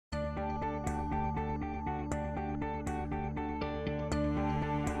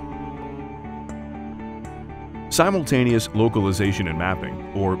Simultaneous localization and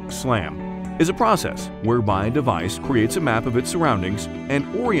mapping, or SLAM, is a process whereby a device creates a map of its surroundings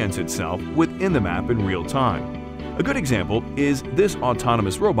and orients itself within the map in real time. A good example is this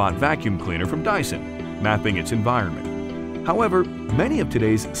autonomous robot vacuum cleaner from Dyson, mapping its environment. However, many of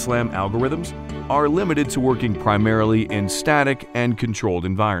today's SLAM algorithms are limited to working primarily in static and controlled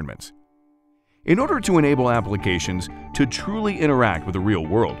environments. In order to enable applications to truly interact with the real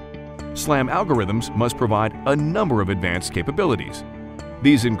world, SLAM algorithms must provide a number of advanced capabilities.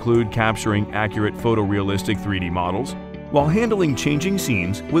 These include capturing accurate photorealistic 3D models while handling changing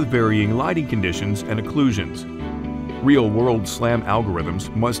scenes with varying lighting conditions and occlusions. Real-world SLAM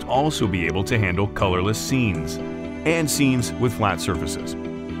algorithms must also be able to handle colorless scenes and scenes with flat surfaces.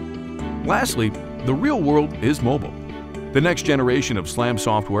 Lastly, the real world is mobile. The next generation of SLAM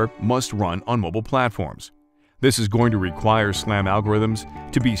software must run on mobile platforms. This is going to require SLAM algorithms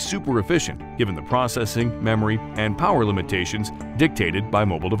to be super efficient given the processing, memory, and power limitations dictated by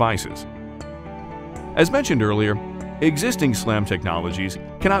mobile devices. As mentioned earlier, existing SLAM technologies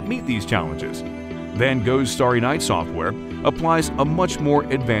cannot meet these challenges. VanGogh's Starry Night software applies a much more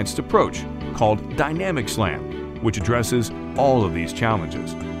advanced approach called Dynamic SLAM, which addresses all of these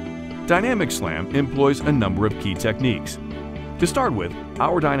challenges. Dynamic SLAM employs a number of key techniques. To start with,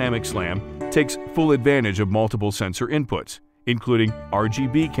 our Dynamic SLAM takes full advantage of multiple sensor inputs, including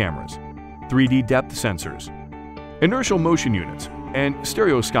RGB cameras, 3D depth sensors, inertial motion units, and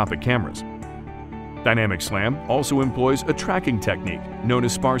stereoscopic cameras. Dynamic SLAM also employs a tracking technique known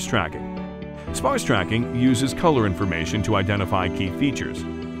as sparse tracking. Sparse tracking uses color information to identify key features,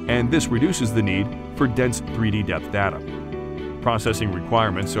 and this reduces the need for dense 3D depth data. Processing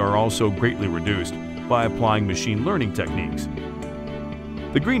requirements are also greatly reduced by applying machine learning techniques.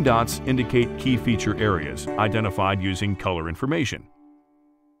 The green dots indicate key feature areas identified using color information.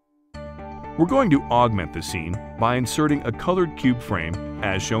 We're going to augment the scene by inserting a colored cube frame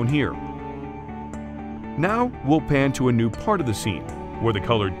as shown here. Now we'll pan to a new part of the scene where the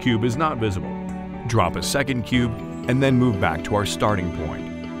colored cube is not visible. Drop a second cube and then move back to our starting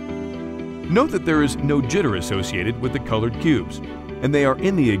point. Note that there is no jitter associated with the colored cubes, and they are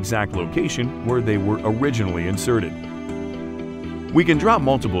in the exact location where they were originally inserted. We can drop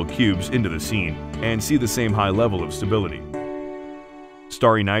multiple cubes into the scene and see the same high level of stability.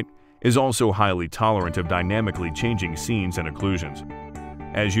 Starry Night is also highly tolerant of dynamically changing scenes and occlusions.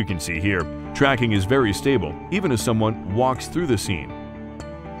 As you can see here, tracking is very stable even as someone walks through the scene.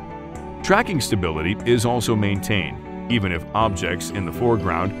 Tracking stability is also maintained, even if objects in the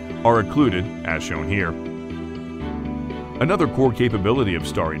foreground are occluded, as shown here. Another core capability of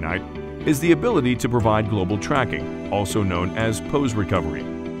Starry Night is the ability to provide global tracking, also known as pose recovery.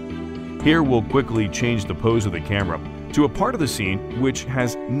 Here we'll quickly change the pose of the camera to a part of the scene which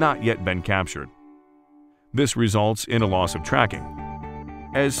has not yet been captured. This results in a loss of tracking.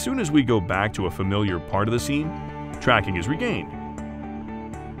 As soon as we go back to a familiar part of the scene, tracking is regained.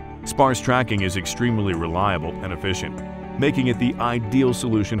 Sparse tracking is extremely reliable and efficient, making it the ideal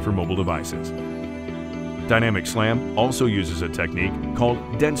solution for mobile devices. Dynamic SLAM also uses a technique called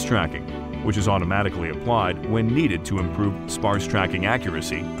dense tracking, which is automatically applied when needed to improve sparse tracking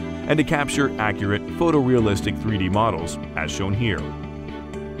accuracy and to capture accurate photorealistic 3D models, as shown here.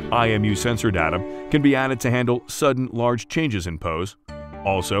 IMU sensor data can be added to handle sudden large changes in pose.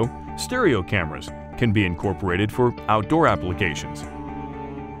 Also, stereo cameras can be incorporated for outdoor applications.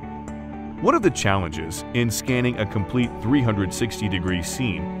 One of the challenges in scanning a complete 360-degree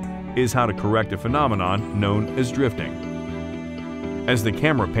scene is how to correct a phenomenon known as drifting. As the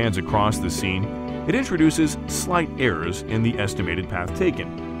camera pans across the scene, it introduces slight errors in the estimated path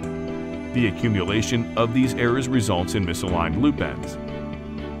taken. The accumulation of these errors results in misaligned loop ends.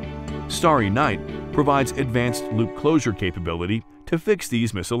 Starry Night provides advanced loop closure capability to fix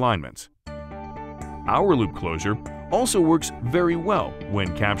these misalignments. Our loop closure also works very well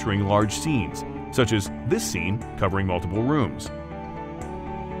when capturing large scenes, such as this scene covering multiple rooms.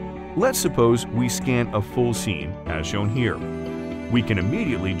 Let's suppose we scan a full scene, as shown here. We can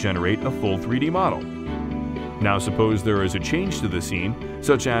immediately generate a full 3D model. Now suppose there is a change to the scene,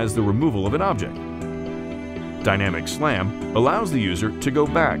 such as the removal of an object. Dynamic SLAM allows the user to go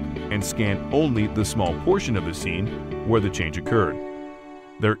back and scan only the small portion of the scene where the change occurred.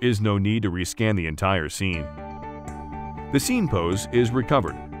 There is no need to rescan the entire scene. The scene pose is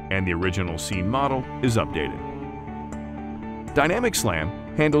recovered, and the original scene model is updated. Dynamic SLAM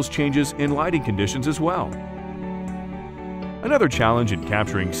handles changes in lighting conditions as well. Another challenge in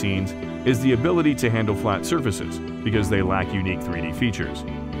capturing scenes is the ability to handle flat surfaces because they lack unique 3D features.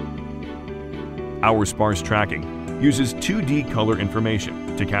 Our sparse tracking uses 2D color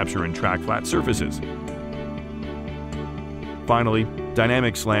information to capture and track flat surfaces. Finally,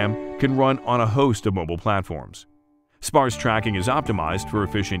 Dynamic SLAM can run on a host of mobile platforms. Sparse tracking is optimized for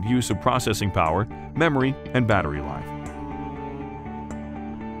efficient use of processing power, memory, and battery life.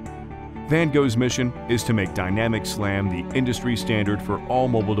 VanGogh's mission is to make Dynamic SLAM the industry standard for all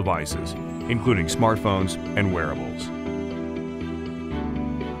mobile devices, including smartphones and wearables.